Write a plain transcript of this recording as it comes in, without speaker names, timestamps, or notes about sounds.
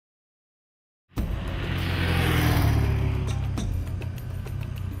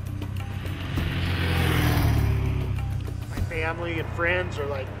family and friends are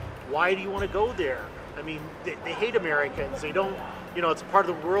like, why do you want to go there? I mean, they hate Americans. They don't, you know, it's a part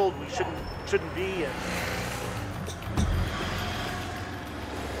of the world we shouldn't be in.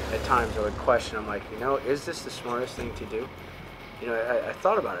 At times I would question, I'm like, you know, is this the smartest thing to do? You know, I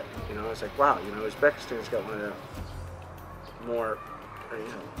thought about it. You know, I was like, wow, you know, Uzbekistan's got one of the more, you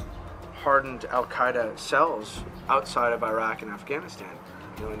know, hardened Al-Qaeda cells outside of Iraq and Afghanistan,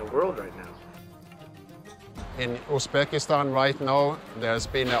 you know, in the world right now. In Uzbekistan right now, there's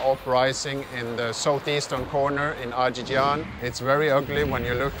been an uprising in the southeastern corner in Xian. It's very ugly when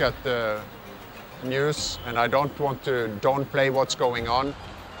you look at the news, and I don't want to downplay what's going on.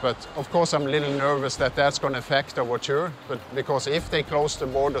 But of course I'm a little nervous that that's going to affect our tour, but because if they close the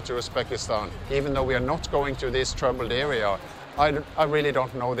border to Uzbekistan, even though we are not going to this troubled area, I really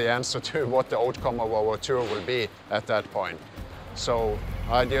don't know the answer to what the outcome of our tour will be at that point. So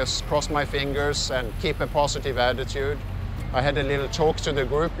I just cross my fingers and keep a positive attitude. I had a little talk to the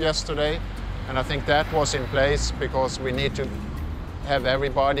group yesterday, and I think that was in place because we need to have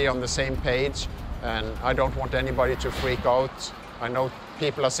everybody on the same page, and I don't want anybody to freak out. I know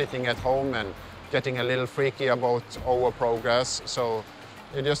people are sitting at home and getting a little freaky about our progress, so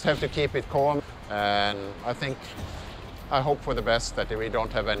you just have to keep it calm, and I hope for the best that we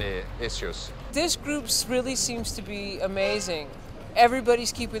don't have any issues. This group really seems to be amazing.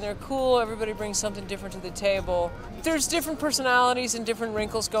 Everybody's keeping their cool, everybody brings something different to the table. There's different personalities and different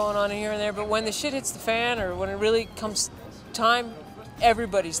wrinkles going on here and there, but when the shit hits the fan or when it really comes time,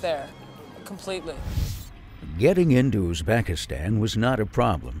 everybody's there, completely. Getting into Uzbekistan was not a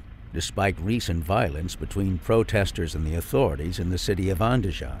problem, despite recent violence between protesters and the authorities in the city of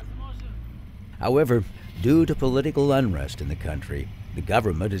Andijan. However, due to political unrest in the country, the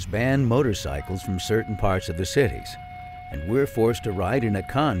government has banned motorcycles from certain parts of the cities, and we're forced to ride in a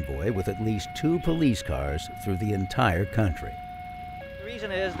convoy with at least 2 police cars through the entire country. The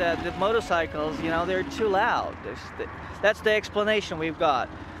reason is that the motorcycles, you know, they're too loud. That's the explanation we've got.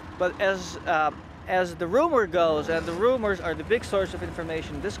 But as the rumor goes, and the rumors are the big source of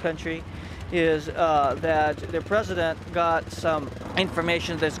information in this country, is that the president got some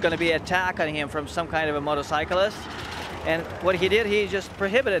information there's going to be an attack on him from some kind of a motorcyclist. And what he did, he just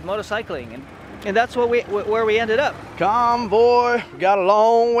prohibited motorcycling. And that's where we ended up. Convoy, got a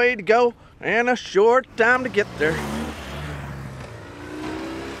long way to go and a short time to get there.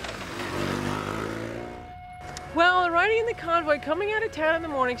 Well, riding in the convoy, coming out of town in the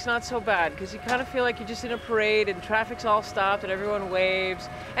morning is not so bad because you kind of feel like you're just in a parade and traffic's all stopped and everyone waves.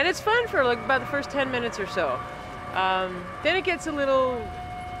 And it's fun for like about the first 10 minutes or so. Then it gets a little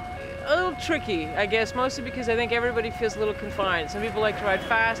tricky, I guess, mostly because I think everybody feels a little confined. Some people like to ride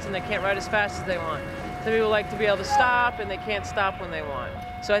fast and they can't ride as fast as they want. Some people like to be able to stop and they can't stop when they want.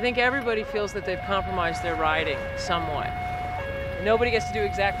 So I think everybody feels that they've compromised their riding somewhat. Nobody gets to do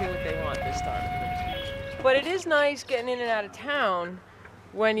exactly what they want this time. But it is nice getting in and out of town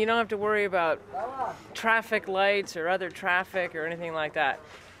when you don't have to worry about traffic lights or other traffic or anything like that.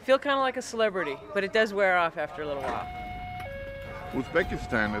 You feel kind of like a celebrity, but it does wear off after a little while.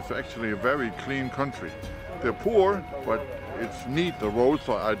 Uzbekistan is actually a very clean country. They're poor, but it's neat. The roads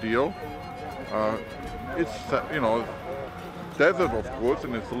are ideal. It's, you know, desert of course,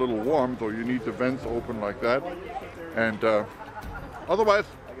 and it's a little warm, so you need the vents open like that. And otherwise,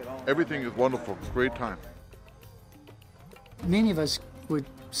 everything is wonderful. Great time. Many of us would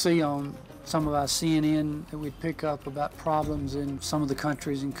see on some of our CNN that we'd pick up about problems in some of the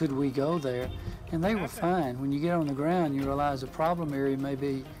countries and could we go there, and they were fine. When you get on the ground, you realize the problem area may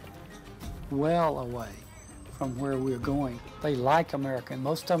be well away from where we're going. They like America.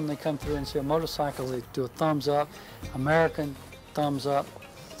 Most of them, they come through and see a motorcycle, they do a thumbs up, American thumbs up.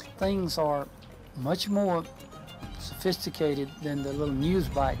 Things are much more sophisticated than the little news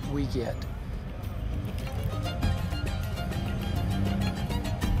bite we get.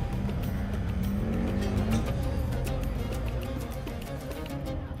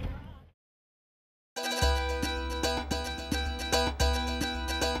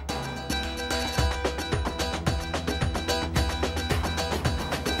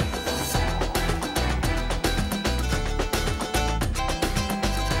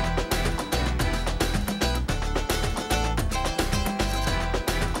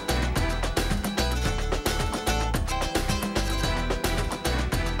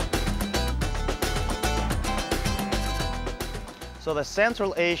 So the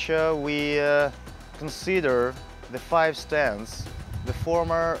Central Asia, we consider the 5 stands, the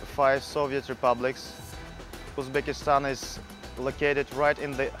former 5 Soviet republics. Uzbekistan is located right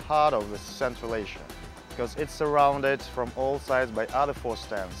in the heart of the Central Asia because it's surrounded from all sides by other 4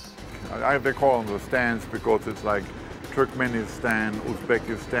 stands. They call them the stands because it's like Turkmenistan,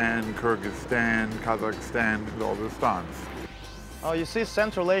 Uzbekistan, Kyrgyzstan, Kazakhstan, and all the stans. Oh, you see,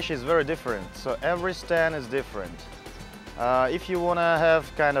 Central Asia is very different, so every stan is different. If you want to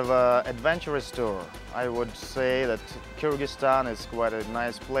have kind of an adventurous tour, I would say that Kyrgyzstan is quite a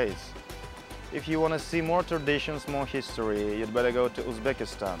nice place. If you want to see more traditions, more history, you'd better go to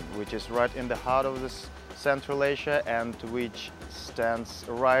Uzbekistan, which is right in the heart of this Central Asia and which stands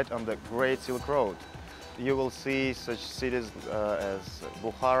right on the Great Silk Road. You will see such cities as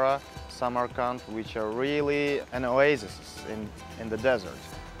Bukhara, Samarkand, which are really an oasis in the desert.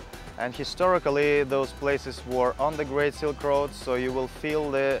 And historically, those places were on the Great Silk Road, so you will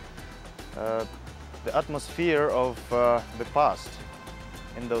feel the atmosphere of the past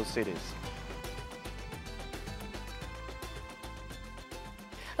in those cities.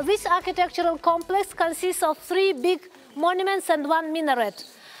 This architectural complex consists of 3 big monuments and 1 minaret.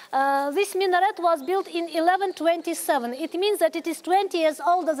 This minaret was built in 1127. It means that it is 20 years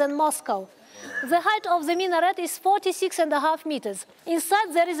older than Moscow. The height of the minaret is 46.5 meters.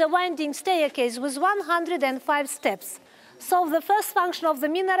 Inside there is a winding staircase with 105 steps. So the first function of the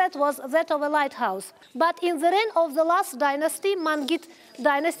minaret was that of a lighthouse. But in the reign of the last dynasty, Mangit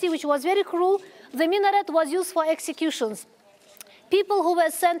dynasty, which was very cruel, the minaret was used for executions. People who were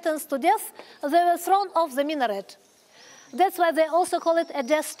sentenced to death, they were thrown off the minaret. That's why they also call it a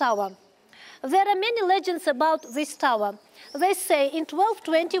death tower. There are many legends about this tower. They say in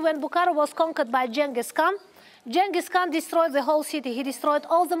 1220, when Bukhara was conquered by Genghis Khan destroyed the whole city. He destroyed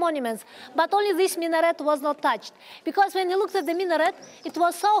all the monuments, but only this minaret was not touched. Because when he looked at the minaret, it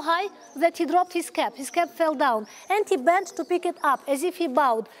was so high that he dropped his cap. His cap fell down, and he bent to pick it up, as if he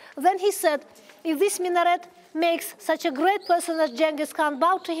bowed. Then he said, if this minaret makes such a great person as Genghis Khan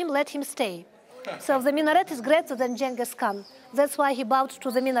bow to him, let him stay. So the minaret is greater than Genghis Khan. That's why he bowed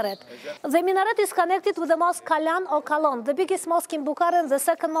to the minaret. The minaret is connected with the mosque Kalyan or Kalon, the biggest mosque in Bukhara and the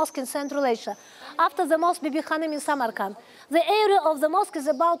second mosque in Central Asia, after the mosque Bibi Khanim in Samarkand. The area of the mosque is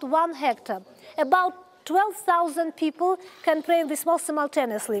about 1 hectare. About 12,000 people can pray in this mosque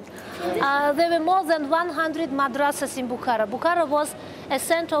simultaneously. There were more than 100 madrasas in Bukhara. Bukhara was a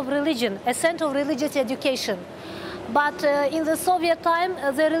center of religion, a center of religious education. But in the Soviet time,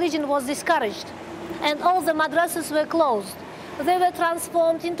 the religion was discouraged, and all the madrasas were closed. They were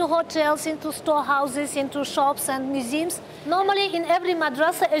transformed into hotels, into storehouses, into shops and museums. Normally, in every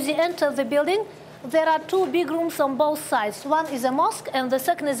madrasa, as you enter the building, there are 2 big rooms on both sides. One is a mosque, and the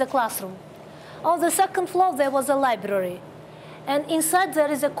second is a classroom. On the second floor, there was a library. And inside, there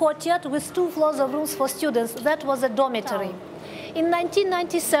is a courtyard with 2 floors of rooms for students. That was a dormitory. In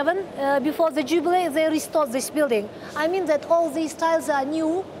 1997, before the Jubilee, they restored this building. I mean that all these tiles are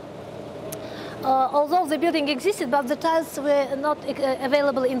new, although the building existed, but the tiles were not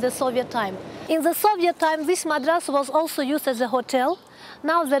available in the Soviet time. In the Soviet time, this madrasa was also used as a hotel.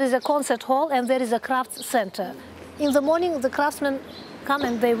 Now there is a concert hall and there is a crafts center. In the morning, the craftsmen come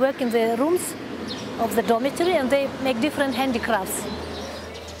and they work in the rooms of the dormitory and they make different handicrafts.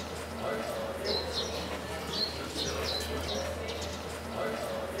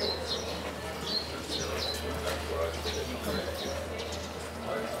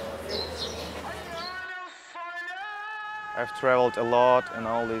 I've traveled a lot in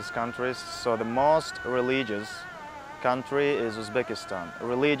all these countries, so the most religious country is Uzbekistan.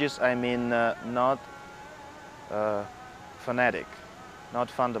 Religious, I mean not fanatic, not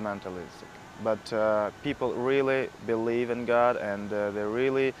fundamentalistic, but people really believe in God and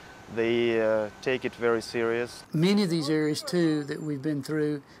they take it very serious. Many of these areas too that we've been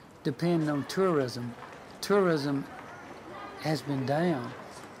through depend on tourism. Tourism has been down,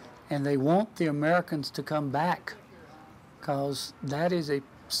 and they want the Americans to come back, because that is a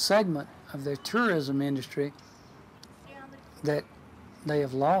segment of their tourism industry that they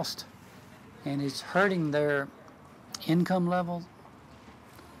have lost, and it's hurting their income level,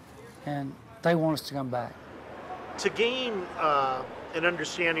 and they want us to come back. To gain an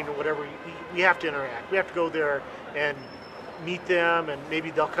understanding of whatever, we have to interact. We have to go there and meet them, and maybe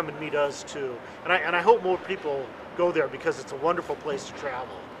they'll come and meet us too. And I hope more people go there, because it's a wonderful place to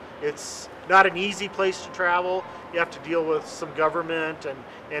travel. It's not an easy place to travel. You have to deal with some government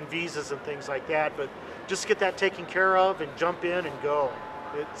and visas and things like that, but just get that taken care of and jump in and go.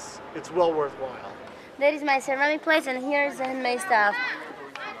 It's well worthwhile. That is my ceramic place, and here's the handmade stuff.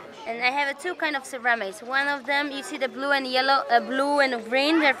 And I have 2 kinds of ceramics. One of them, you see the blue and yellow, blue and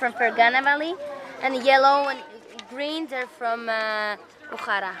green, they're from Fergana Valley, and yellow and green, they're from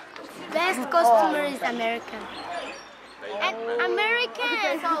Bukhara. Best customer is American. And American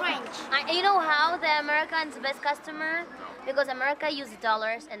and French. You know how the American's best customer? because America uses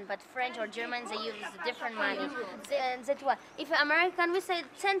dollars, but French or Germans, they use different money. And that's why. If American we say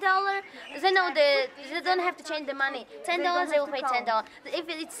 $10, they know they don't have to change the money. $10 they will pay $10. If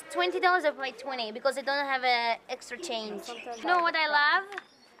it's $20 they will pay $20 because they don't have extra change. You know what I love?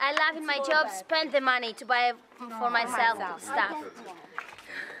 I love in my job spend the money to buy for myself stuff.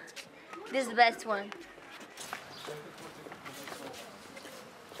 This is the best one.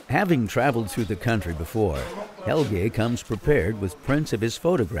 Having traveled through the country before, Helge comes prepared with prints of his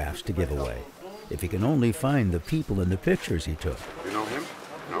photographs to give away, if he can only find the people in the pictures he took. You know him?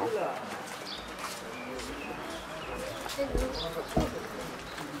 No?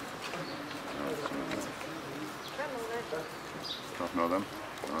 Don't know them?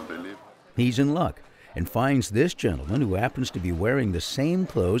 Don't they leave? He's in luck and finds this gentleman who happens to be wearing the same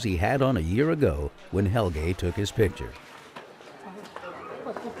clothes he had on a year ago when Helge took his picture.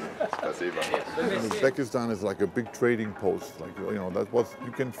 Uzbekistan is like a big trading post. Like, you know, that's what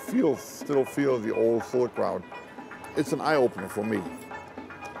you can still feel the old Silk Route. It's an eye-opener for me.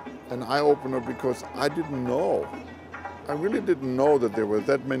 An eye-opener because I didn't know. I really didn't know that there were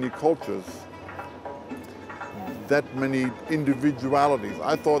that many cultures, that many individualities.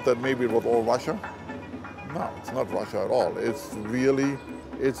 I thought that maybe it was all Russia. No, it's not Russia at all. It's really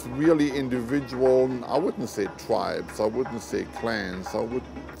individual. I wouldn't say tribes. I wouldn't say clans. I would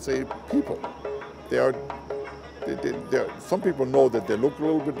say people. Some people know that they look a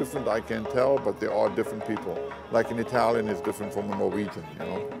little bit different. I can tell, but they are different people. Like an Italian is different from a Norwegian. You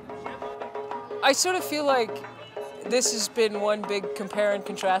know. I sort of feel like this has been one big compare and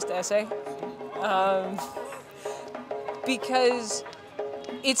contrast essay, because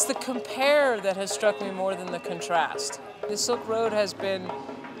it's the compare that has struck me more than the contrast. The Silk Road has been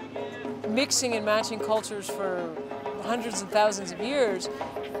mixing and matching cultures for hundreds and thousands of years.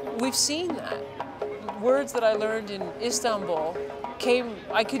 We've seen that. Words that I learned in Istanbul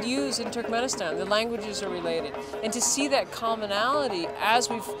I could use in Turkmenistan. The languages are related. And to see that commonality as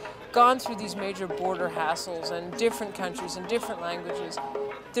we've gone through these major border hassles and different countries and different languages,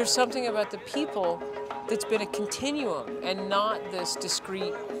 there's something about the people that's been a continuum and not this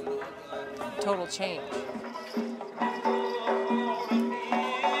discrete total change.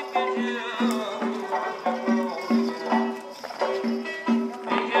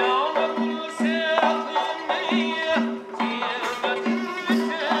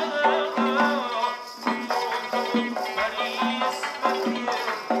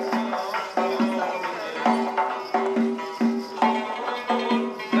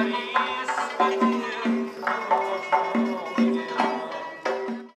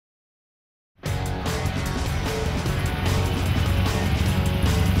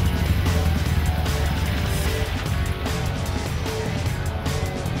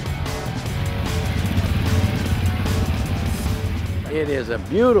 It is a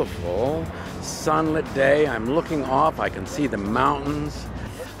beautiful sunlit day. I'm looking off. I can see the mountains.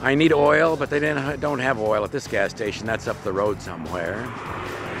 I need oil, but they don't have oil at this gas station. That's up the road somewhere.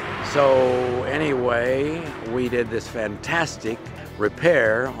 So anyway, we did this fantastic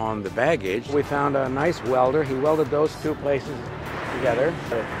repair on the baggage. We found a nice welder. He welded those two places together.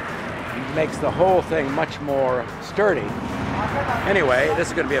 It makes the whole thing much more sturdy. Anyway, this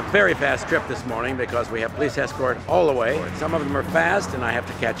is going to be a very fast trip this morning because we have police escort all the way. Some of them are fast and I have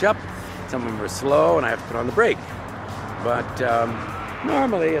to catch up. Some of them are slow and I have to put on the brake. But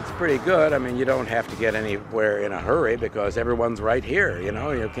normally it's pretty good. I mean, you don't have to get anywhere in a hurry because everyone's right here, you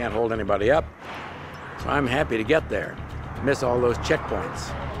know, you can't hold anybody up. So I'm happy to get there. Miss all those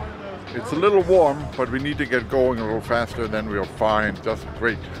checkpoints. It's a little warm, but we need to get going a little faster, then we're fine. Just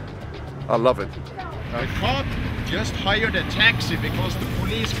great. I love it. The cop just hired a taxi because the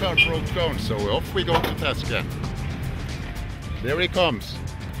police car broke down, so off we go to Tashkent. There he comes,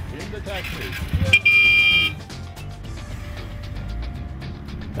 in the taxi.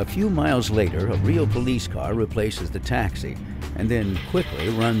 A few miles later, a real police car replaces the taxi and then quickly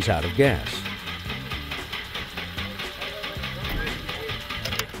runs out of gas.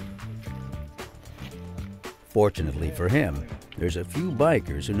 Fortunately for him, there's a few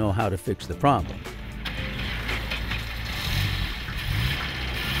bikers who know how to fix the problem.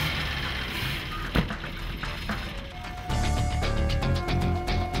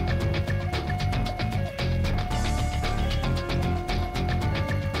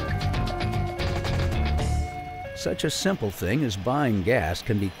 Such a simple thing as buying gas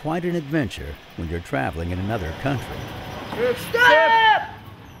can be quite an adventure when you're traveling in another country. Stop!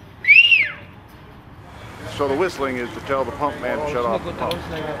 So the whistling is to tell the pump man to shut off the pump.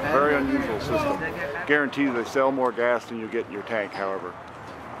 Very unusual system. Guarantees they sell more gas than you get in your tank, however.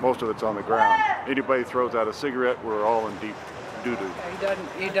 most of it's on the ground. Anybody throws out a cigarette, we're all in deep doo-doo.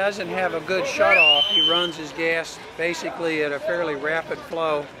 He doesn't have a good shut-off. He runs his gas basically at a fairly rapid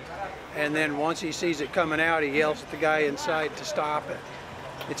flow, and then once he sees it coming out, he yells at the guy inside to stop it.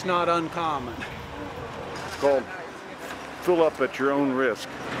 It's not uncommon. It's called fill up at your own risk.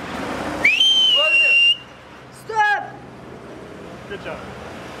 Stop! Good job.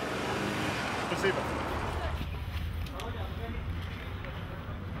 Спасибо.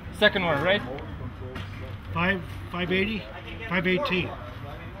 Second one, right? 580, 518.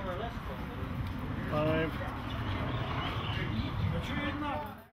 5.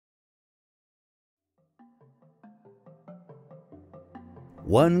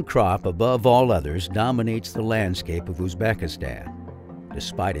 One crop above all others dominates the landscape of Uzbekistan.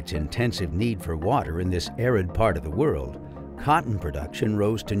 Despite its intensive need for water in this arid part of the world, cotton production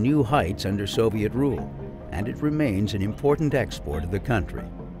rose to new heights under Soviet rule, and it remains an important export of the country.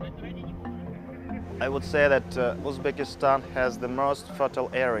 I would say that Uzbekistan has the most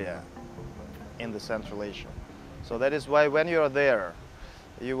fertile area in the Central Asia. So that is why when you are there,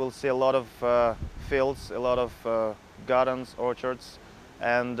 you will see a lot of fields, a lot of gardens, orchards,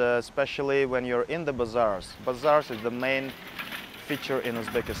 and especially when you're in the bazaars. Bazaars is the main feature in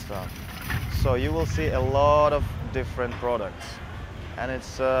Uzbekistan. So you will see a lot of different products, and it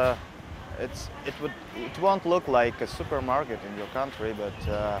won't look like a supermarket in your country,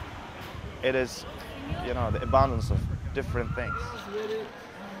 but it is, you know, the abundance of different things.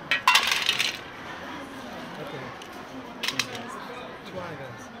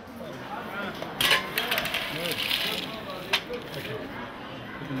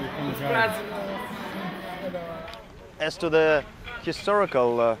 As to the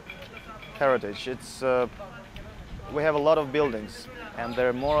historical heritage, we have a lot of buildings, and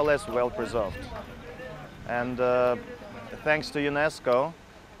they're more or less well preserved. And thanks to UNESCO,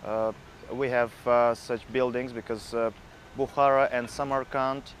 we have such buildings because Bukhara and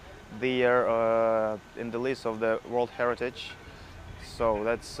Samarkand, they are in the list of the World Heritage. So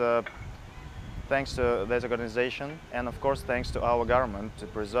that's thanks to that organization, and of course thanks to our government to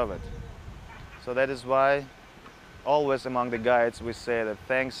preserve it. So that is why always among the guides we say that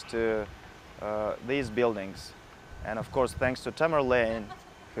thanks to these buildings, and of course thanks to Tamerlane,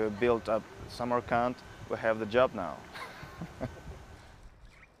 who built up Samarkand, we have the job now.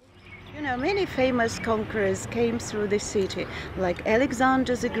 You know, many famous conquerors came through the city, like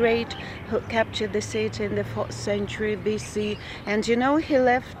Alexander the Great, who captured the city in the 4th century BC, and you know, he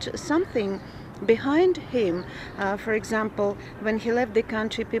left something behind him. For example, when he left the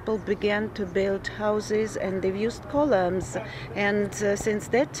country, people began to build houses, and they've used columns, and since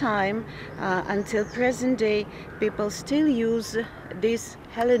that time until present day, people still use these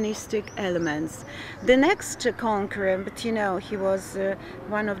Hellenistic elements. The next conqueror, but you know, he was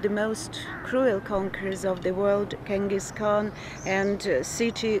one of the most cruel conquerors of the world, Genghis Khan, and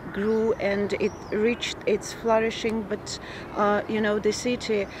city grew and it reached its flourishing, but you know, the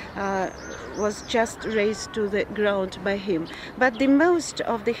city was just razed to the ground by him. But the most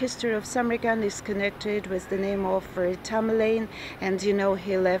of the history of Samarkand is connected with the name of Tamerlane, and you know,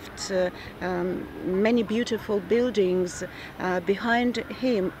 he left many beautiful buildings behind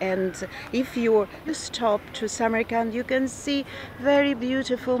him, and if you stop to Samarkand, you can see very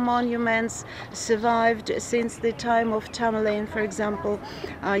beautiful monuments survived since the time of Tamerlane. For example,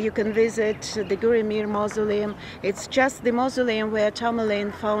 you can visit the Gurimir mausoleum. It's just the mausoleum where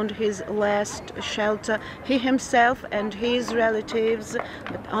Tamerlane found his last shelter. He himself and his relatives,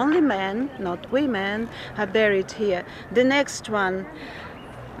 but only men, not women, are buried here. The next one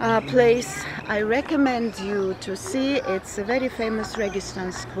place I recommend you to see, it's a very famous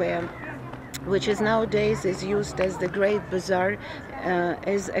Registan Square, which is nowadays is used as the Great Bazaar,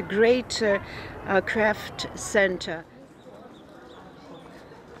 as a great craft center.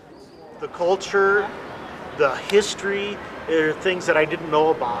 The culture, the history, are things that I didn't know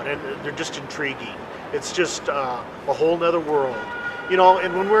about, and they're just intriguing. It's just a whole nother world. You know,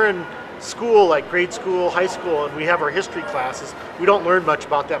 and when we're in school, like grade school, high school, and we have our history classes, we don't learn much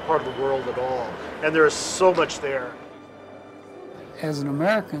about that part of the world at all. And there is so much there. As an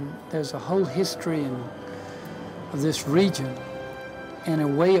American, there's a whole history of this region and a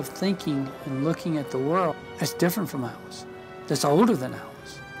way of thinking and looking at the world that's different from ours, that's older than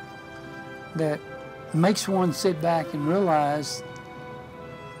ours, that makes one sit back and realize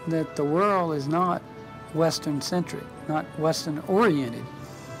that the world is not Western-centric, not Western-oriented,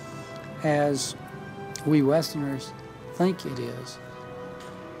 as we Westerners think it is.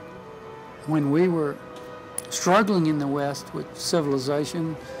 When we were struggling in the West with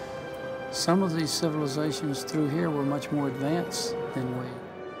civilization, some of these civilizations through here were much more advanced than we.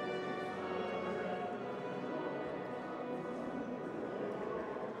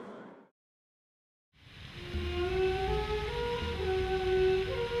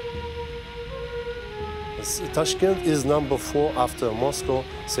 Tashkent is number 4 after Moscow,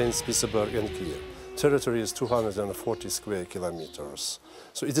 St. Petersburg and Kiev. Territory is 240 square kilometers.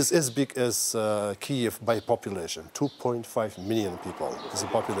 So it is as big as Kiev by population. 2.5 million people is the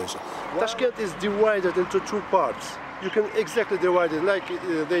population. Tashkent is divided into 2 parts. You can exactly divide it like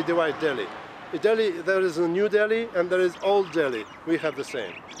they divide Delhi. In Delhi, there is a New Delhi and there is Old Delhi. We have the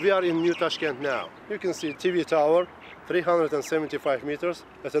same. We are in New Tashkent now. You can see TV tower, 375 meters.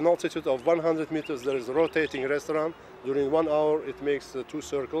 At an altitude of 100 meters, there is a rotating restaurant. During 1 hour, it makes 2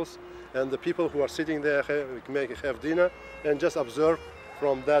 circles. And the people who are sitting there have dinner and just observe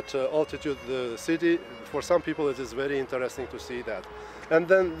from that altitude the city. For some people, it is very interesting to see that. And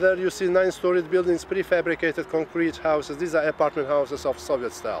then there you see 9-storied buildings, prefabricated concrete houses. These are apartment houses of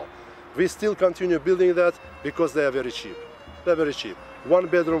Soviet style. We still continue building that because they are very cheap. They're very cheap. 1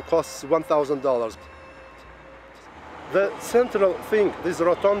 bedroom costs $1,000. The central thing, this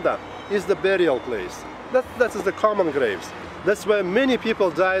rotunda, is the burial place. That is the common graves. That's where many people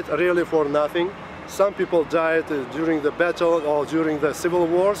died really for nothing. Some people died during the battle or during the civil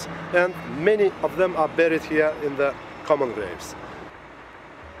wars, and many of them are buried here in the common graves.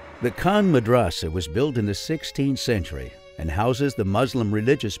 The Khan Madrasa was built in the 16th century and houses the Muslim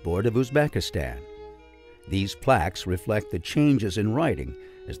Religious Board of Uzbekistan. These plaques reflect the changes in writing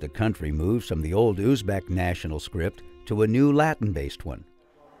as the country moves from the old Uzbek national script to a new Latin-based one.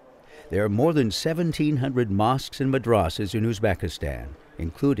 There are more than 1,700 mosques and madrasas in Uzbekistan,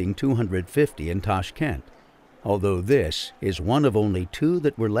 including 250 in Tashkent, although this is one of only 2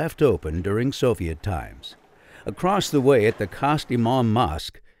 that were left open during Soviet times. Across the way at the Khast Imam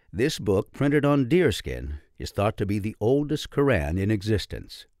Mosque, this book, printed on deerskin, is thought to be the oldest Quran in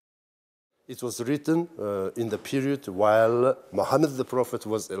existence. It was written in the period while Muhammad the Prophet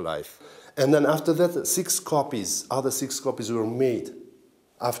was alive. And then after that, 6 copies, other 6 copies were made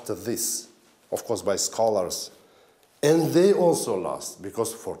after this, of course by scholars. And they also lost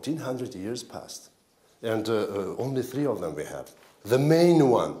because 1,400 years passed. And only 3 of them we have. The main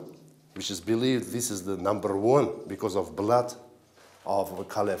one, which is believed this is the number 1 because of blood of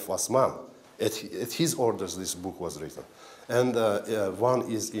Caliph Osman. At his orders, this book was written. And one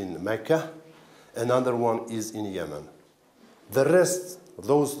is in Mecca, another one is in Yemen. The rest,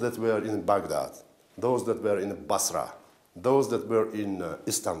 those that were in Baghdad, those that were in Basra, those that were in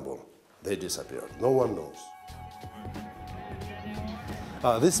Istanbul, they disappeared. No one knows.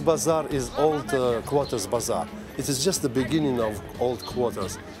 This bazaar is old quarters bazaar. It is just the beginning of old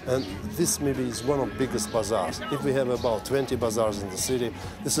quarters. And this maybe is one of the biggest bazaars. If we have about 20 bazaars in the city,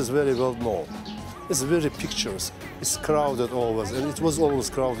 this is very well known. It's very picturesque. It's crowded always, and it was always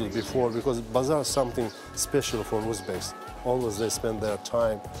crowded before because bazaar is something special for Uzbeks. Always they spend their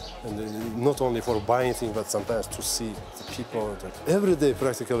time, and not only for buying things, but sometimes to see the people. Every day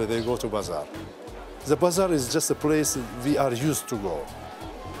practically they go to bazaar. The bazaar is just a place we are used to go.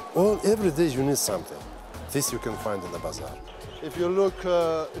 Every day you need something. This you can find in the bazaar. If you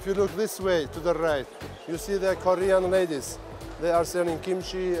look this way to the right, you see the Korean ladies. They are selling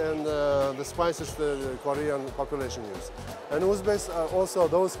kimchi and the spices the Korean population use. And Uzbeks are also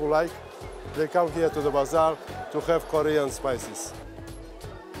those who like. They come here to the bazaar to have Korean spices.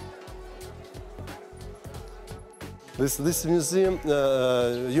 This museum,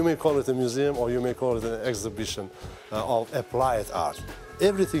 you may call it a museum or you may call it an exhibition of applied art.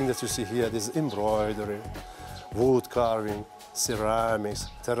 Everything that you see here is embroidery, wood carving, ceramics,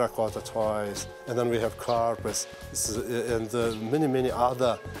 terracotta toys, and then we have carpets and many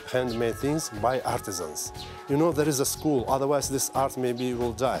other handmade things by artisans. You know, there is a school, otherwise this art maybe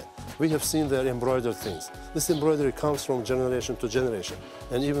will die. We have seen their embroidered things. This embroidery comes from generation to generation.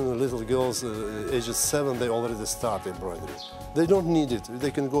 And even the little girls, ages 7, they already start embroidery. They don't need it.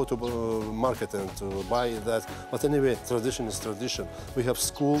 They can go to market and to buy that. But anyway, tradition is tradition. We have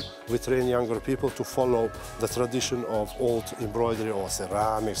school, we train younger people to follow the tradition of old embroidery or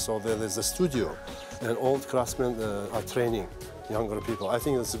ceramics. So there is a studio, and old craftsmen are training younger people. I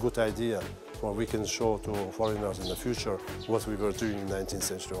think it's a good idea. Or we can show to foreigners in the future what we were doing in the 19th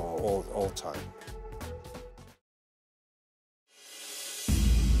century or old time.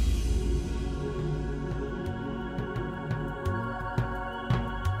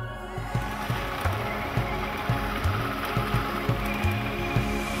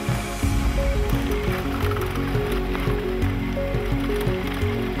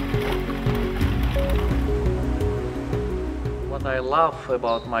 What I love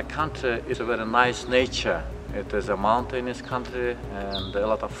about my country is a very nice nature. It is a mountainous country and a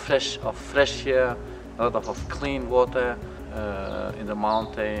lot of fresh air, a lot of clean water in the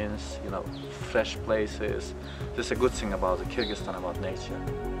mountains, you know, fresh places. This is a good thing about Kyrgyzstan, about nature.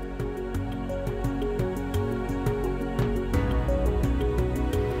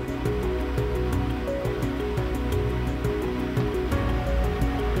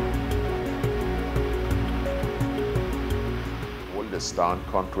 Turkestan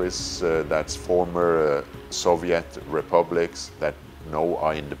countries, that's former Soviet republics that now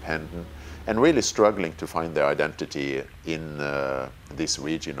are independent and really struggling to find their identity in this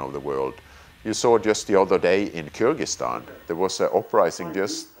region of the world. You saw just the other day in Kyrgyzstan, there was an uprising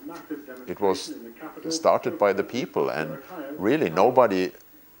it was started by the people, and really nobody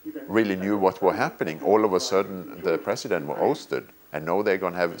really knew what was happening. All of a sudden the president was ousted, and now they're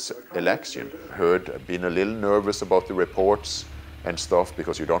going to have election. Been a little nervous about the reports and stuff,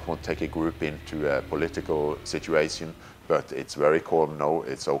 because you don't want to take a group into a political situation, but it's very calm now,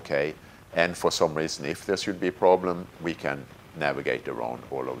 it's okay. And for some reason, if there should be a problem, we can navigate around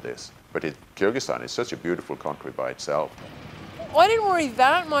all of this. But Kyrgyzstan is such a beautiful country by itself. Well, I didn't worry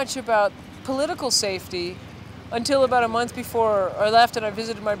that much about political safety until about a month before I left, and I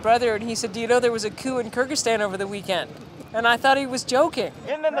visited my brother, and he said, "Do you know there was a coup in Kyrgyzstan over the weekend?" And I thought he was joking.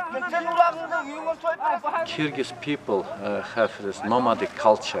 Kyrgyz people have this nomadic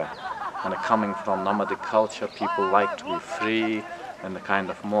culture, and coming from nomadic culture, people like to be free and a kind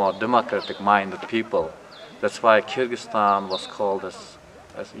of more democratic-minded people. That's why Kyrgyzstan was called as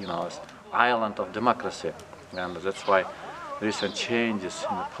island of democracy, and that's why recent changes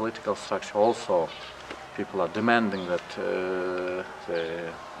in the political structure also. People are demanding that the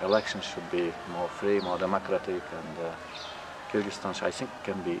elections should be more free, more democratic, and Kyrgyzstan, I think,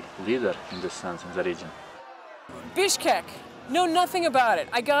 can be leader in this sense in the region. Bishkek, know nothing about it.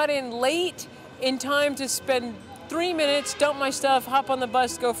 I got in late in time to spend 3 minutes, dump my stuff, hop on the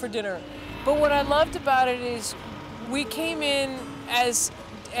bus, go for dinner. But what I loved about it is we came in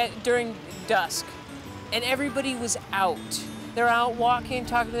during dusk, and everybody was out. They're out walking,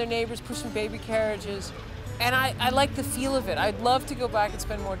 talking to their neighbors, pushing baby carriages. And I like the feel of it. I'd love to go back and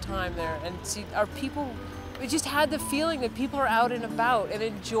spend more time there and see our people. We just had the feeling that people are out and about and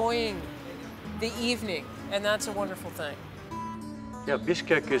enjoying the evening. And that's a wonderful thing. Yeah,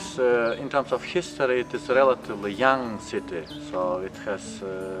 Bishkek is, in terms of history, it is a relatively young city. So it has,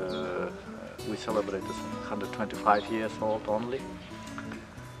 we celebrate 125 years old only.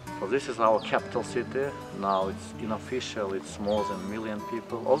 So this is our capital city. Now it's unofficial, it's more than 1 million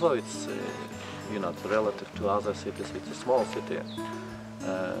people. Although it's, relative to other cities, it's a small city.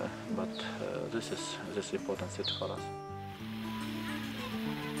 But this is an important city for us.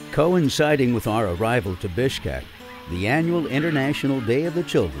 Coinciding with our arrival to Bishkek, the annual International Day of the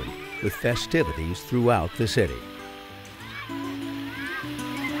Children, with festivities throughout the city.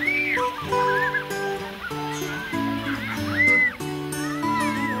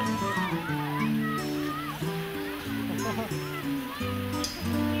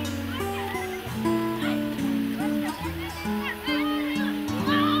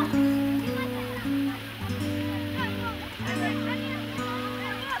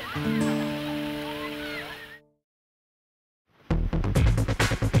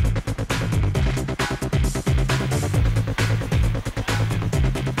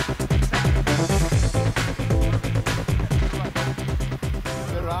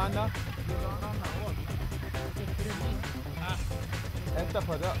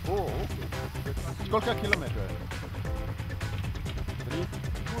 Сколько километров?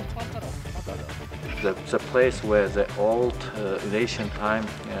 The place where the old, in ancient time,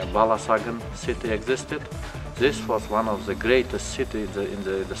 Balasagun city existed. This was one of the greatest cities in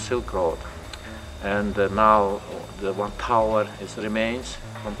the Silk Road. And now the one tower remains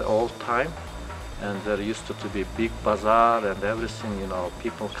from the old time. And there used to be big bazaar and everything,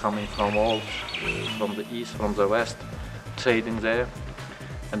 people coming from from the east, from the west, trading there.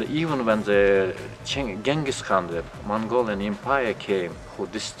 And even when the Genghis Khan, the Mongolian Empire came, who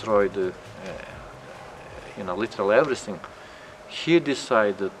destroyed, literally everything, he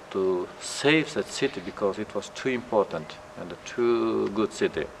decided to save that city because it was too important and a too good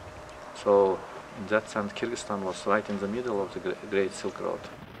city. So in that sense, Kyrgyzstan was right in the middle of the Great Silk Road.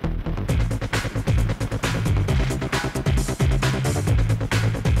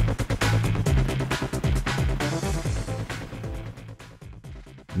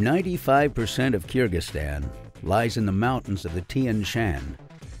 "95% of Kyrgyzstan lies in the mountains of the Tian Shan,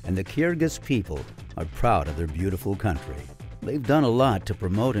 and the Kyrgyz people are proud of their beautiful country. They've done a lot to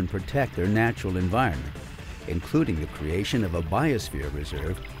promote and protect their natural environment, including the creation of a biosphere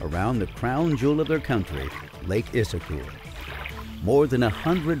reserve around the crown jewel of their country, Lake Issy-Kul. More than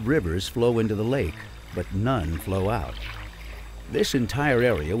 100 rivers flow into the lake, but none flow out. This entire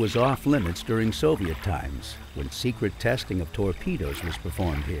area was off limits during Soviet times, when secret testing of torpedoes was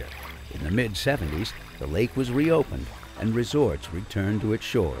performed here. In the mid-70s, the lake was reopened and resorts returned to its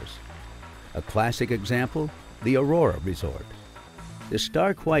shores. A classic example, the Aurora Resort. The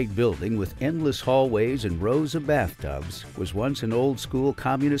stark white building with endless hallways and rows of bathtubs was once an old-school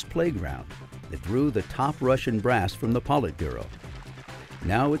communist playground that drew the top Russian brass from the Politburo.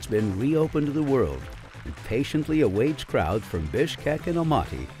 Now it's been reopened to the world and patiently awaits crowds from Bishkek and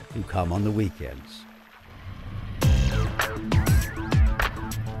Almaty who come on the weekends.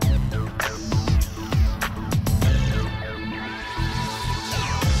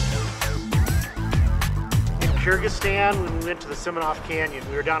 Kyrgyzstan, when we went to the Semenov Canyon,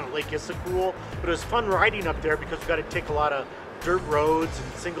 we were down at Lake Issy-Kul, but it was fun riding up there because we got to take a lot of dirt roads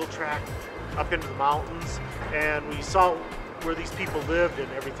and single track up into the mountains, and we saw where these people lived and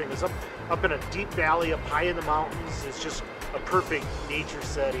everything. It was up in a deep valley up high in the mountains. It's just a perfect nature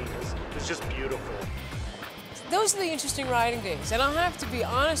setting. It's just beautiful. Those are the interesting riding days, and I'll have to be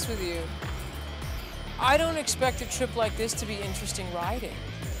honest with you, I don't expect a trip like this to be interesting riding.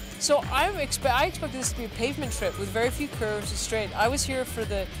 So I expected this to be a pavement trip with very few curves and straight. I was here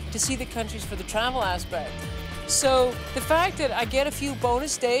to see the countries for the travel aspect. So the fact that I get a few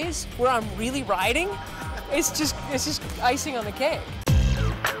bonus days where I'm really riding, it's just icing on the cake.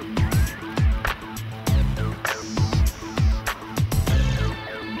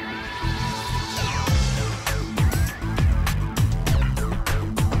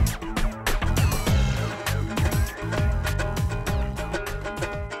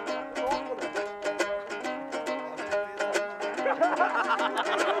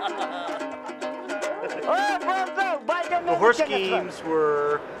 The horse games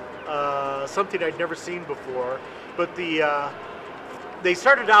were something I'd never seen before, but they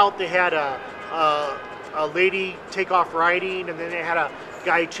started out, they had a lady take off riding, and then they had a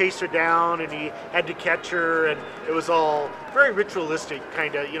guy chase her down, and he had to catch her, and it was all very ritualistic,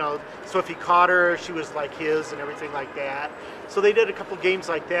 kind of, you know, so if he caught her, she was like his and everything like that. So they did a couple games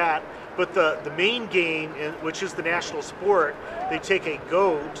like that, but the main game, which is the national sport, they take a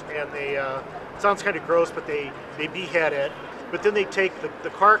goat, and they, it sounds kind of gross, but they behead it, but then they take the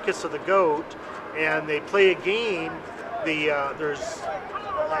carcass of the goat, and they play a game. There's,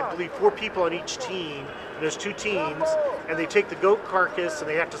 I believe, 4 people on each team. There's 2 teams, and they take the goat carcass and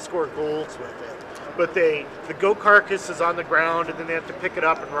they have to score goals with it. But the goat carcass is on the ground, and then they have to pick it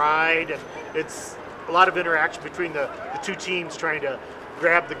up and ride, and it's a lot of interaction between the 2 teams trying to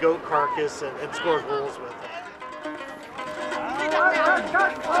grab the goat carcass and score goals with it.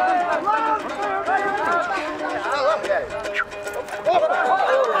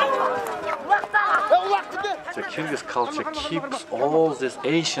 The Kyrgyz culture keeps all these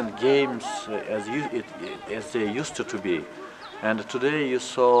ancient games as they used to be. And today you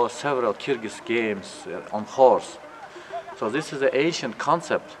saw several Kyrgyz games on horse. So this is an ancient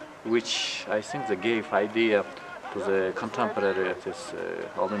concept which I think they gave idea to the contemporary this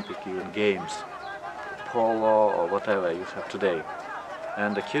Olympic Games, polo or whatever you have today.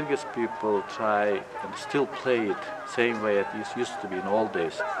 And the Kyrgyz people try and still play it same way it used to be in old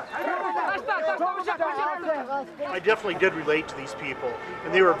days. I definitely did relate to these people,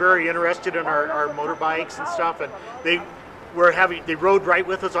 and they were very interested in our motorbikes and stuff, and they rode right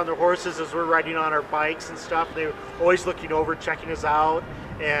with us on their horses as we're riding on our bikes and stuff. They were always looking over, checking us out,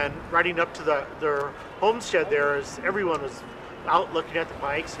 and riding up to their homestead there, as everyone was out looking at the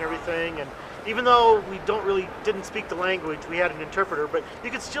bikes and everything. And even though we didn't speak the language, we had an interpreter, but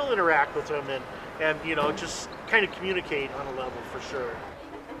you could still interact with them and you know, just kind of communicate on a level for sure.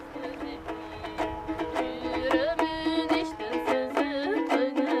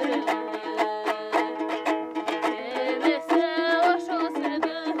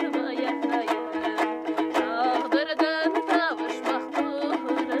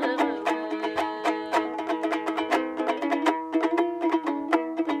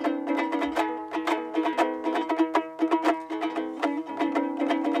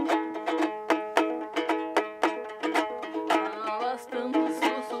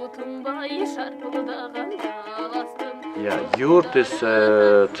 Yeah, yurt is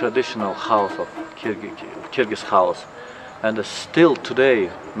a traditional house of Kyrgyz house, and still today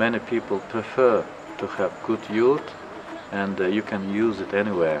many people prefer to have good yurt, and you can use it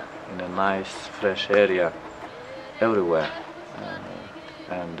anywhere in a nice fresh area everywhere,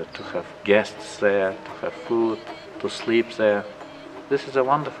 and to have guests there, to have food, to sleep there. This is a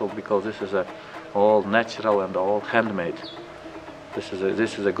wonderful, because this is all natural and all handmade. This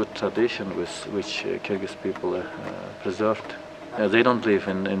is a good tradition which Kyrgyz people preserved. They don't live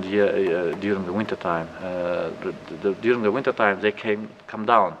in the year, during the winter time. During the winter time they come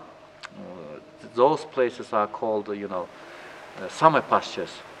down. Those places are called, you know, summer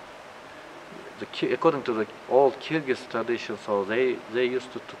pastures. According to the old Kyrgyz tradition, so they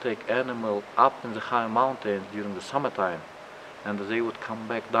used to take animal up in the high mountains during the summertime, and they would come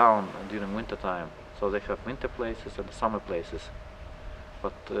back down during winter time. So they have winter places and summer places.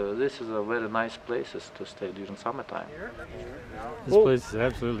 But this is a very nice places to stay during summertime. This place is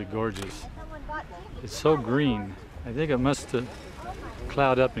absolutely gorgeous. It's so green. I think it must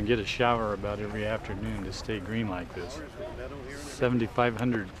cloud up and get a shower about every afternoon to stay green like this.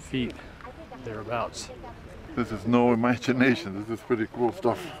 7,500 feet, thereabouts. This is no imagination. This is pretty cool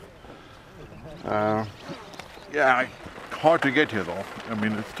stuff. Yeah, hard to get here though. I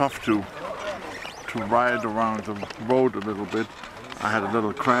mean, it's tough to ride around the road a little bit. I had a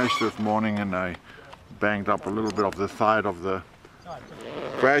little crash this morning and I banged up a little bit of the side of the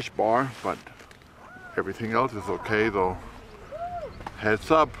crash bar, but everything else is okay though. Heads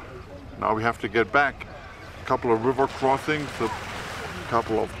up, now we have to get back. A couple of river crossings, a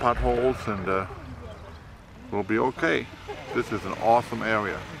couple of potholes, and we'll be okay. This is an awesome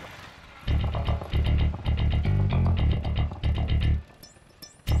area.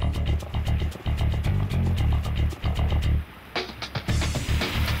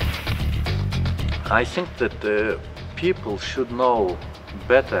 I think that people should know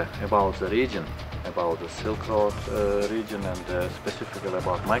better about the region, about the Silk Road region, and specifically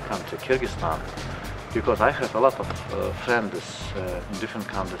about my country, Kyrgyzstan, because I have a lot of friends in different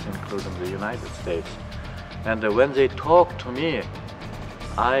countries, including the United States. And when they talk to me,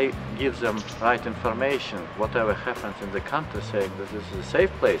 I give them right information, whatever happens in the country, saying that this is a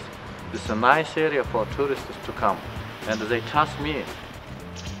safe place, this is a nice area for tourists to come. And they trust me.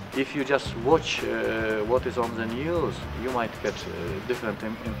 If you just watch what is on the news, you might get a different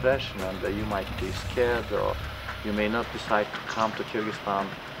impression, and you might be scared, or you may not decide to come to Kyrgyzstan.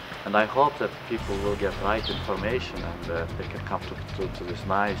 And I hope that people will get right information, and they can come to these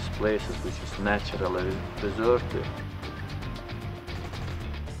nice places which is naturally preserved.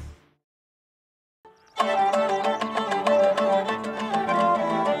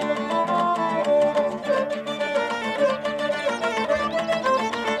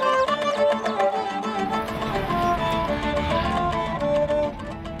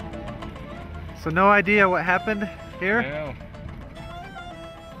 So no idea what happened here? Yeah.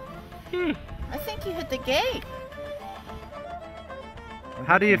 I think you hit the gate.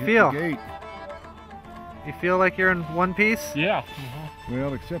 How do you feel? You feel like you're in one piece? Yeah.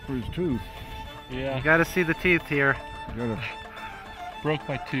 Well, except for his tooth. Yeah. You gotta see the teeth here. Broke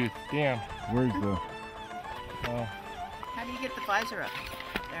my tooth. Damn. Where's the... How do you get the visor up?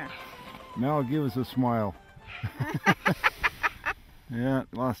 There. Now give us a smile. Yeah,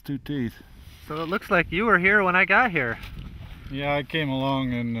 lost 2 teeth. So it looks like you were here when I got here. Yeah, I came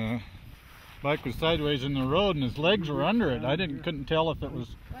along and bike was sideways in the road and his legs were under it. I couldn't tell if it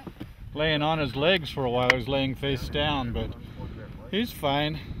was laying on his legs for a while. He was laying face down, but he's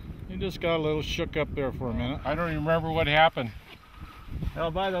fine. He just got a little shook up there for a minute. I don't even remember what happened.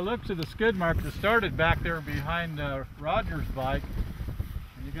 Well, by the looks of the skid marks, it started back there behind Roger's bike.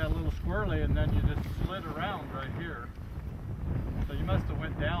 And you got a little squirrely, and then you just slid around right here. So you must have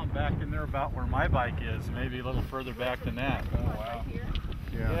went down back in there about where my bike is, maybe a little further back than that. Oh, wow.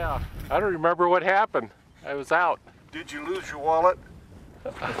 Yeah. I don't remember what happened. I was out. Did you lose your wallet?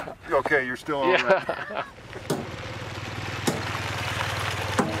 Okay, you're still all right.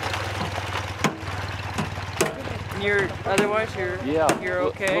 Otherwise you're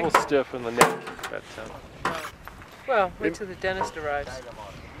okay? A little stiff in the neck. But, well, wait till the dentist arrives.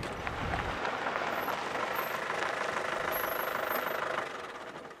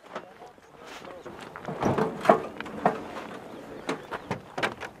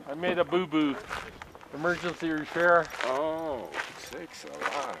 I made a boo-boo. Emergency repair. Oh, sakes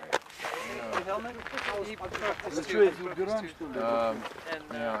alive.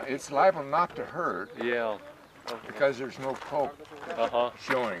 Yeah, it's liable not to hurt. Yeah. Because there's no pulp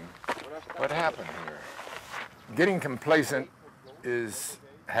showing. What happened here? Getting complacent is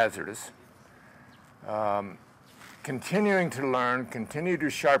hazardous. Continuing to learn, continue to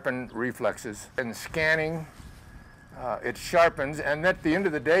sharpen reflexes, and scanning, it sharpens, and at the end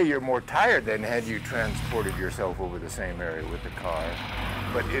of the day, you're more tired than had you transported yourself over the same area with the car.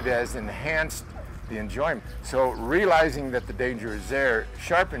 But it has enhanced the enjoyment. So realizing that the danger is there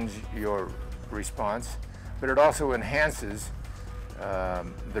sharpens your response, but it also enhances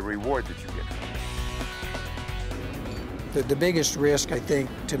the reward that you get from it. The biggest risk, I think,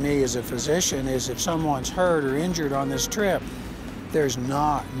 to me as a physician is if someone's hurt or injured on this trip, there's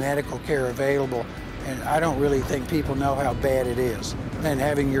not medical care available, and I don't really think people know how bad it is. And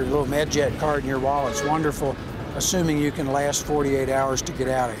having your little MedJet card in your wallet is wonderful, assuming you can last 48 hours to get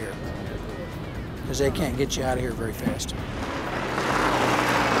out of here, because they can't get you out of here very fast.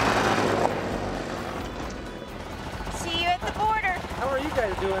 See you at the border.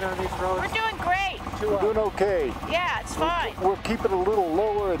 doing on these roads? We're doing great. We're doing okay. Yeah, it's fine. We'll keep it a little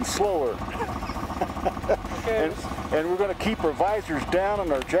lower and slower. Okay. And we're going to keep our visors down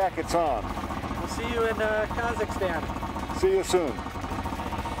and our jackets on. We'll see you in Kazakhstan. See you soon.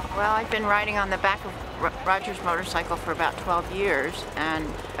 Well, I've been riding on the back of Rogers' motorcycle for about 12 years, and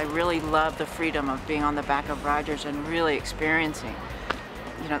I really love the freedom of being on the back of Rogers and really experiencing,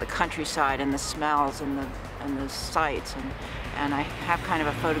 you know, the countryside and the smells and the sights, and I have kind of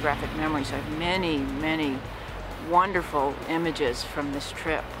a photographic memory, so I have many wonderful images from this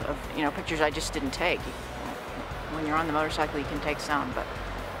trip of, you know, pictures I just didn't take. When you're on the motorcycle, you can take some, but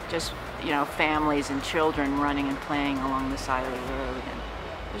just, you know, families and children running and playing along the side of the road, and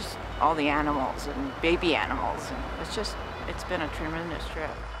there's all the animals and baby animals, and it's been a tremendous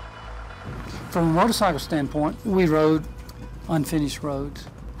trip. From a motorcycle standpoint, we rode unfinished roads,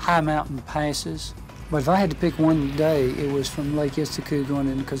 high mountain passes, but if I had to pick one day, it was from Lake Issy-Kul going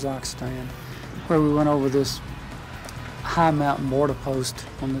into Kazakhstan, where we went over this high mountain border post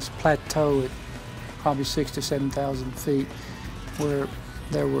on this plateau at probably 6,000 to 7,000 feet, where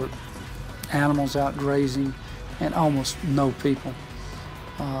there were animals out grazing and almost no people.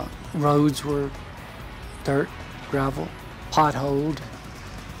 Roads were dirt, gravel, potholed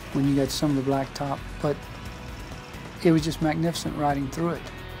when you got some of the blacktop, but it was just magnificent riding through it.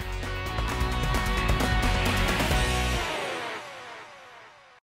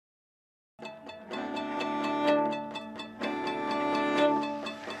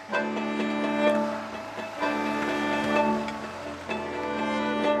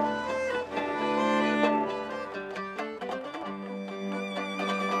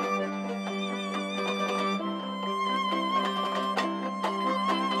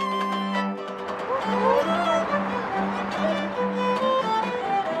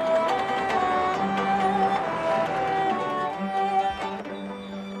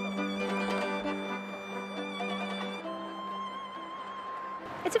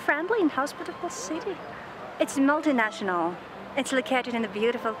 It's a friendly and hospitable city. It's multinational. It's located in a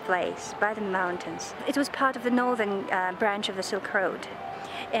beautiful place by the mountains. It was part of the northern branch of the Silk Road.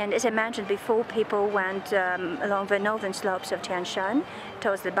 And as I mentioned before, people went along the northern slopes of Tian Shan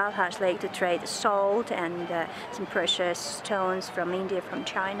towards the Balkh Lake to trade salt and some precious stones from India, from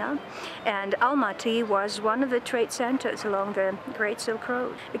China. And Almaty was one of the trade centers along the Great Silk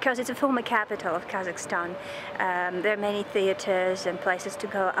Road because it's a former capital of Kazakhstan. There are many theaters and places to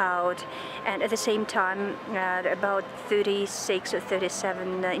go out, and at the same time there are about 36 or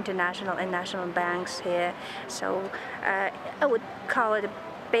 37 international and national banks here. So I would call it a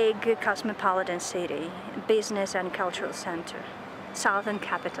big cosmopolitan city, business and cultural center, southern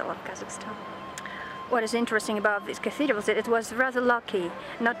capital of Kazakhstan. What is interesting about this cathedral is that it was rather lucky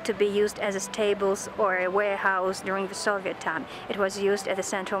not to be used as a stables or a warehouse during the Soviet time. It was used as a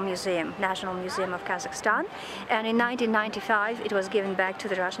central museum, National Museum of Kazakhstan, and in 1995 it was given back to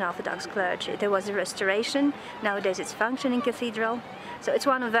the Russian Orthodox clergy. There was a restoration. Nowadays it's functioning cathedral, so it's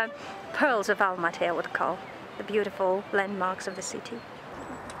one of the pearls of Almaty, I would call, the beautiful landmarks of the city.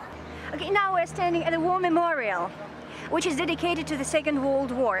 Okay, now we're standing at a war memorial, which is dedicated to the Second World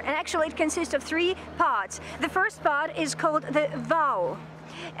War, and actually it consists of 3 parts. The first part is called the vow,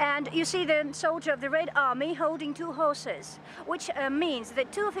 and you see the soldier of the Red Army holding 2 horses, which means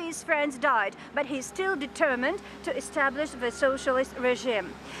that 2 of his friends died, but he's still determined to establish the socialist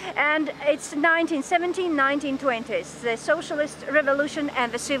regime. And it's 1917, 1920s, the socialist revolution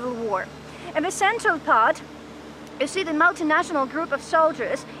and the Civil War. And the central part, you see the multinational group of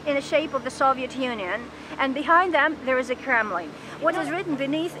soldiers in the shape of the Soviet Union, and behind them there is a Kremlin. What is written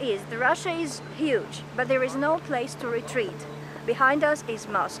beneath is, the Russia is huge, but there is no place to retreat. Behind us is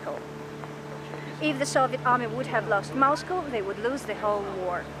Moscow. If the Soviet army would have lost Moscow, they would lose the whole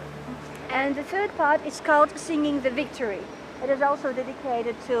war. And the third part is called Singing the Victory. It is also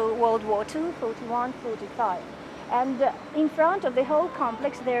dedicated to World War II, 41, 45. And in front of the whole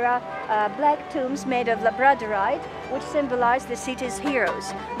complex there are black tombs made of labradorite, which symbolize the city's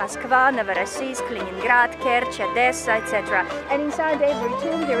heroes: Moskva, Novorossiysk, Leningrad, Kerch, Odessa, etc. And inside every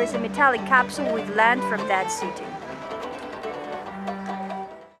tomb there is a metallic capsule with land from that city.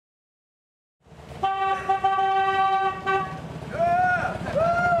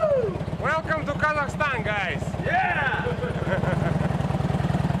 Welcome to Kazakhstan, guys! Yeah!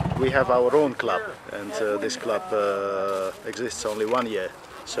 We have our own club, and this club exists only 1 year.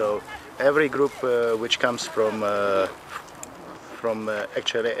 So every group which comes from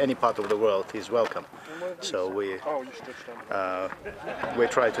actually any part of the world is welcome. So we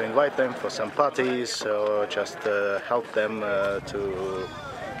try to invite them for some parties, or just help them to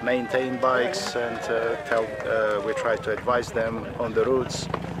maintain bikes, and we try to advise them on the routes,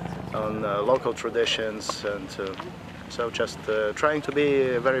 on local traditions, and so just trying to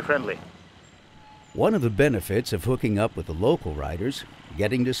be very friendly. One of the benefits of hooking up with the local riders,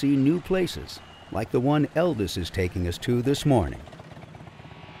 getting to see new places, like the one Eldis is taking us to this morning.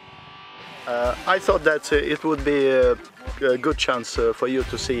 I thought that it would be a good chance for you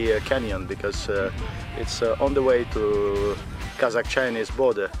to see a canyon, because it's on the way to Kazakh-Chinese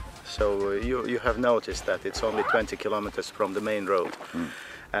border. So you have noticed that it's only 20 kilometers from the main road.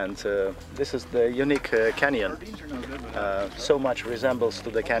 And this is the unique canyon. So much resembles to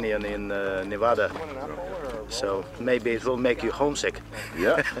the canyon in Nevada. So maybe it will make you homesick.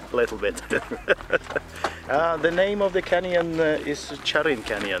 Yeah, a little bit. The name of the canyon is Charin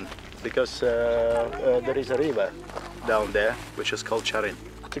Canyon, because there is a river down there which is called Charin.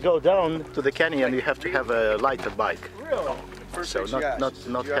 To go down to the canyon, you have to have a lighter bike. So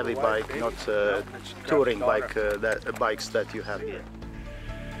not heavy bike, not touring bike, bikes that you have here.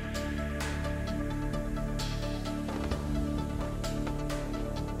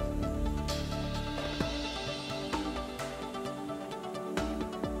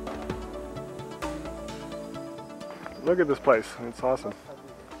 Look at this place, it's awesome.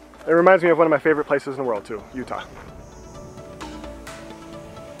 It reminds me of one of my favorite places in the world too, Utah.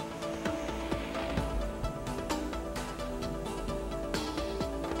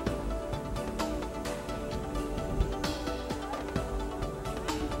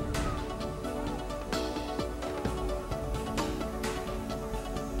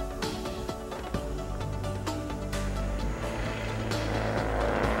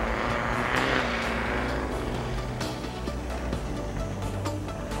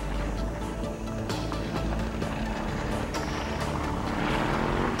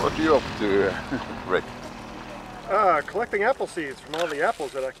 What are you up to, Rick? Collecting apple seeds from all the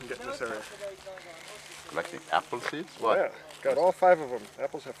apples that I can get in this area. Collecting apple seeds? Why? Yeah, got all 5 of them.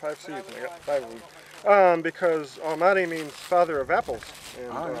 Apples have 5 seeds, and I got 5 of them. Because Almaty means father of apples,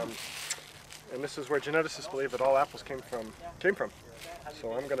 and this is where geneticists believe that all apples came from.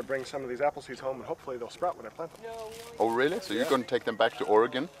 So I'm going to bring some of these apple seeds home, and hopefully they'll sprout when I plant them. Oh, really? So you're going to take them back to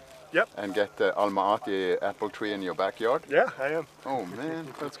Oregon? Yep. And get the Almaty apple tree in your backyard? Yeah, I am. Oh man,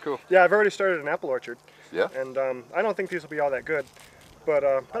 that's cool. Yeah, I've already started an apple orchard. Yeah. And I don't think these will be all that good, but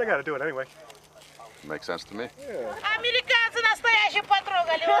I got to do it anyway. Makes sense to me. Yeah.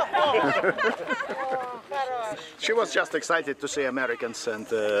 She was just excited to see Americans, and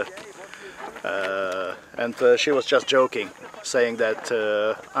she was just joking, saying that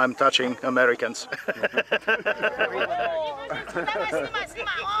I'm touching Americans.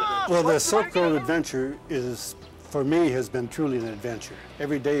 Well, the Silk Road adventure is, for me, has been truly an adventure.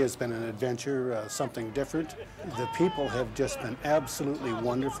 Every day has been an adventure, something different. The people have just been absolutely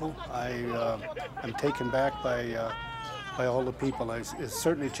wonderful. I'm taken back by all the people. It's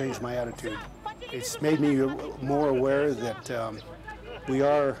certainly changed my attitude. It's made me more aware that we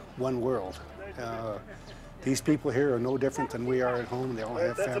are one world. These people here are no different than we are at home. They all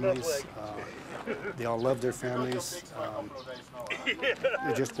have families. They all love their families.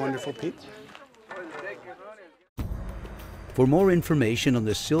 They're just wonderful people. For more information on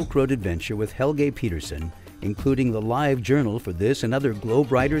the Silk Road adventure with Helge Pedersen, including the live journal for this and other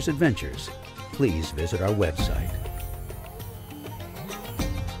GlobeRiders adventures, please visit our website.